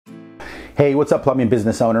Hey, what's up, plumbing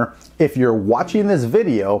business owner? If you're watching this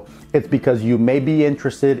video, it's because you may be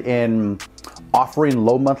interested in offering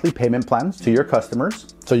low monthly payment plans to your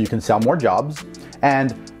customers so you can sell more jobs,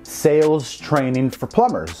 and sales training for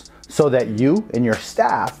plumbers so that you and your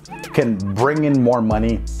staff can bring in more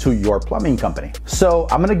money to your plumbing company. So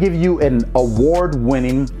I'm gonna give you an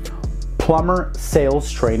award-winning plumber sales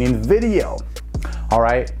training video. All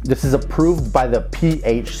right, this is approved by the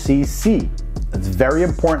PHCC. It's very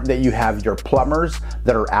important that you have your plumbers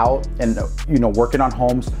that are out and working on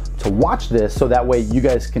homes to watch this so that way you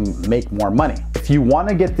guys can make more money. If you want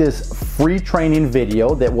to get this free training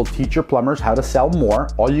video that will teach your plumbers how to sell more,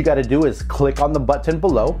 all you got to do is click on the button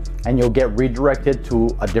below and you'll get redirected to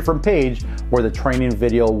a different page where the training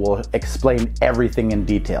video will explain everything in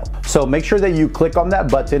detail. So make sure that you click on that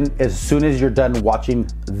button as soon as you're done watching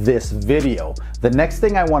this video. The next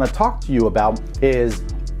thing I want to talk to you about is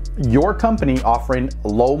your company offering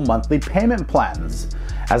low monthly payment plans.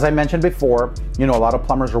 As I mentioned before, a lot of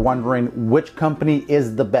plumbers are wondering which company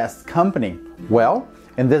is the best company. Well,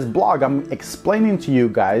 in this blog, I'm explaining to you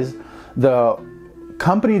guys the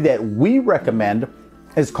company that we recommend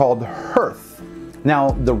is called Hearth. Now,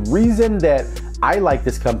 the reason that I like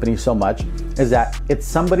this company so much is that it's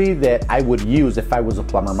somebody that I would use if I was a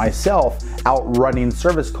plumber myself out running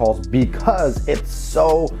service calls, because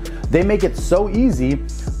they make it so easy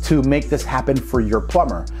to make this happen for your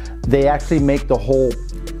plumber. They actually make the whole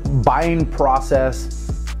buying process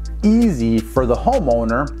easy for the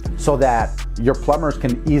homeowner so that your plumbers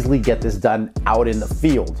can easily get this done out in the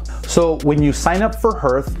field. So when you sign up for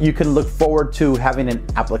Hearth, you can look forward to having an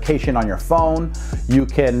application on your phone. You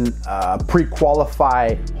can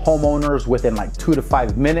pre-qualify homeowners within like 2 to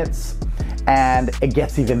 5 minutes, and it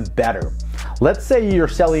gets even better. Let's say you're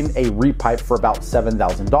selling a Repipe for about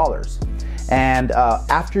 $7,000. And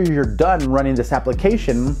after you're done running this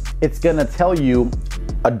application, it's gonna tell you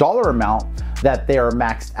a dollar amount that they are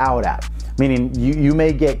maxed out at. Meaning you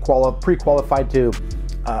may get pre-qualified to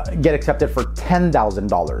get accepted for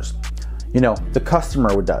 $10,000. The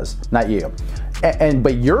customer does, not you.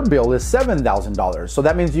 But your bill is $7,000. So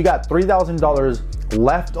that means you got $3,000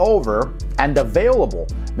 left over and available.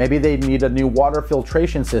 Maybe they need a new water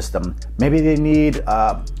filtration system. Maybe they need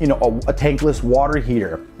a tankless water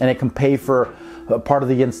heater, and it can pay for part of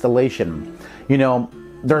the installation.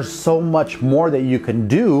 There's so much more that you can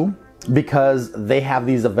do because they have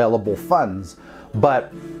these available funds.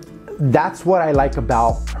 But that's what I like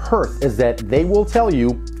about Hearth, is that they will tell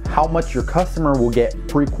you how much your customer will get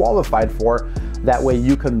pre-qualified for. That way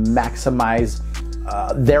you can maximize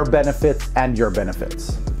their benefits and your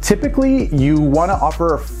benefits. Typically, you want to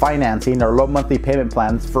offer financing or low monthly payment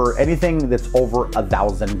plans for anything that's over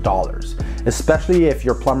 $1,000, especially if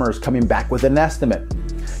your plumber is coming back with an estimate.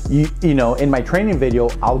 In my training video,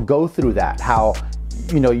 I'll go through that, how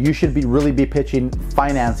you should really be pitching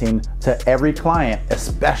financing to every client,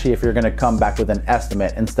 especially if you're going to come back with an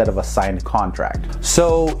estimate instead of a signed contract.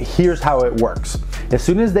 So here's how it works. As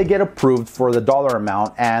soon as they get approved for the dollar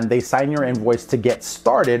amount and they sign your invoice to get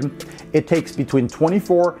started, it takes between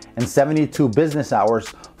 24 and 72 business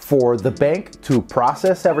hours for the bank to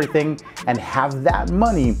process everything and have that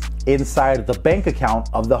money inside the bank account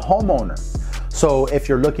of the homeowner. So if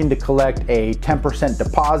you're looking to collect a 10%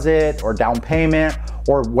 deposit or down payment,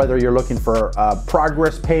 or whether you're looking for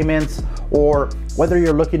progress payments, or whether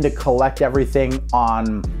you're looking to collect everything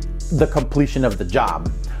on the completion of the job,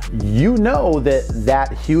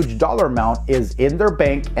 that huge dollar amount is in their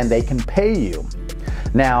bank and they can pay you.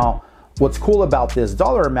 Now, what's cool about this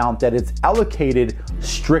dollar amount, that it's allocated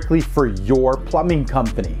strictly for your plumbing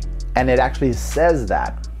company, and it actually says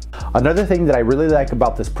that. Another thing that I really like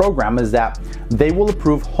about this program is that they will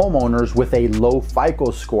approve homeowners with a low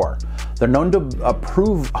FICO score. They're known to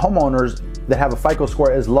approve homeowners that have a FICO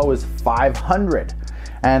score as low as 500.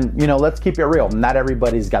 And let's keep it real, not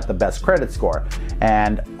everybody's got the best credit score.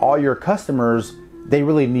 And all your customers, they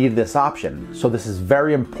really need this option. So this is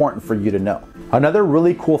very important for you to know. Another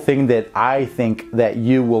really cool thing that I think that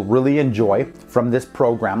you will really enjoy from this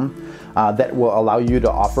program that will allow you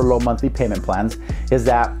to offer low monthly payment plans is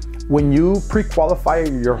that when you pre-qualify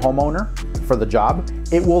your homeowner for the job,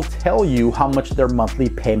 it will tell you how much their monthly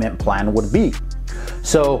payment plan would be.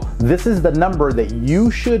 So this is the number that you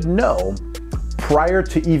should know prior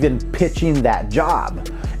to even pitching that job.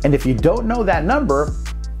 And if you don't know that number,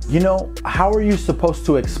 how are you supposed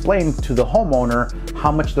to explain to the homeowner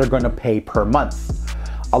how much they're going to pay per month?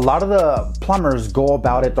 A lot of the plumbers go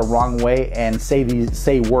about it the wrong way and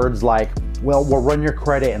say words like, well, we'll run your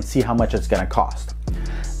credit and see how much it's going to cost.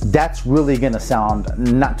 That's really going to sound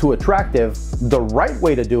not too attractive. The right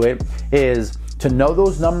way to do it is to know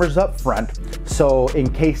those numbers up front. So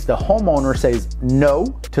in case the homeowner says no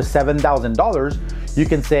to $7,000, you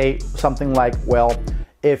can say something like, well,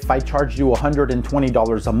 if I charged you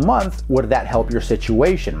 $120 a month, would that help your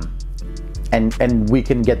situation? And we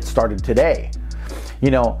can get started today.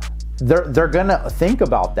 You know, they're gonna think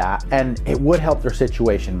about that, and it would help their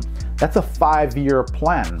situation. That's a 5-year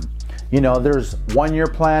plan. You know, there's 1-year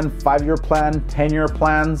plan, 5-year plan, 10-year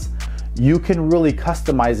plans. You can really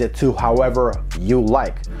customize it to however you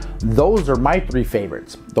like. Those are my 3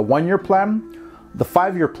 favorites: the 1-year plan, the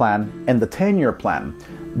 5-year plan, and the 10-year plan.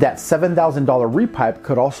 That $7,000 Repipe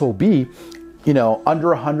could also be, you know, under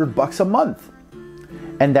 $100 a month.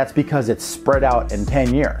 And that's because it's spread out in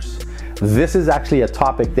 10 years. This is actually a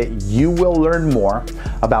topic that you will learn more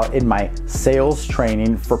about in my sales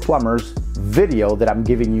training for plumbers video that I'm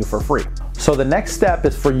giving you for free. So the next step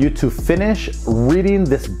is for you to finish reading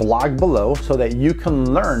this blog below so that you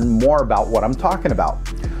can learn more about what I'm talking about.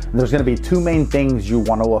 And there's gonna be 2 main things you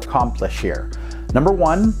want to accomplish here. Number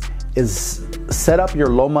 1 is set up your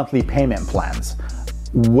low monthly payment plans.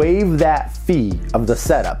 Waive that fee of the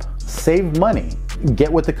setup. Save money.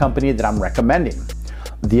 Get with the company that I'm recommending.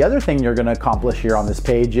 The other thing you're gonna accomplish here on this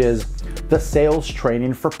page is the sales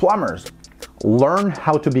training for plumbers. Learn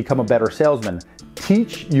how to become a better salesman.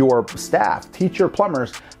 Teach your staff, teach your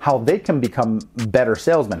plumbers how they can become better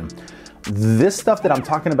salesmen. This stuff that I'm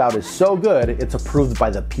talking about is so good, it's approved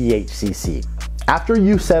by the PHCC. After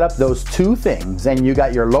you set up those 2 things and you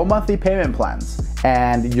got your low monthly payment plans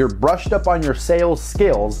and you're brushed up on your sales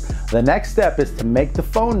skills, the next step is to make the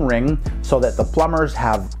phone ring so that the plumbers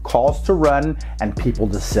have calls to run and people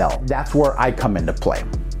to sell. That's where I come into play.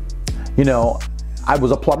 You know, I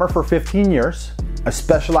was a plumber for 15 years. I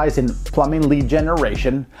specialize in plumbing lead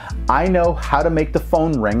generation. I know how to make the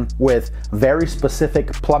phone ring with very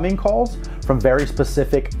specific plumbing calls from very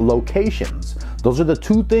specific locations. Those are the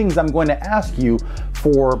 2 things I'm going to ask you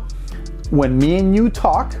for when me and you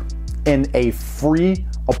talk in a free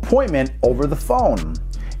appointment over the phone.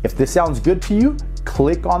 If this sounds good to you,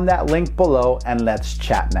 click on that link below and let's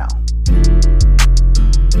chat now.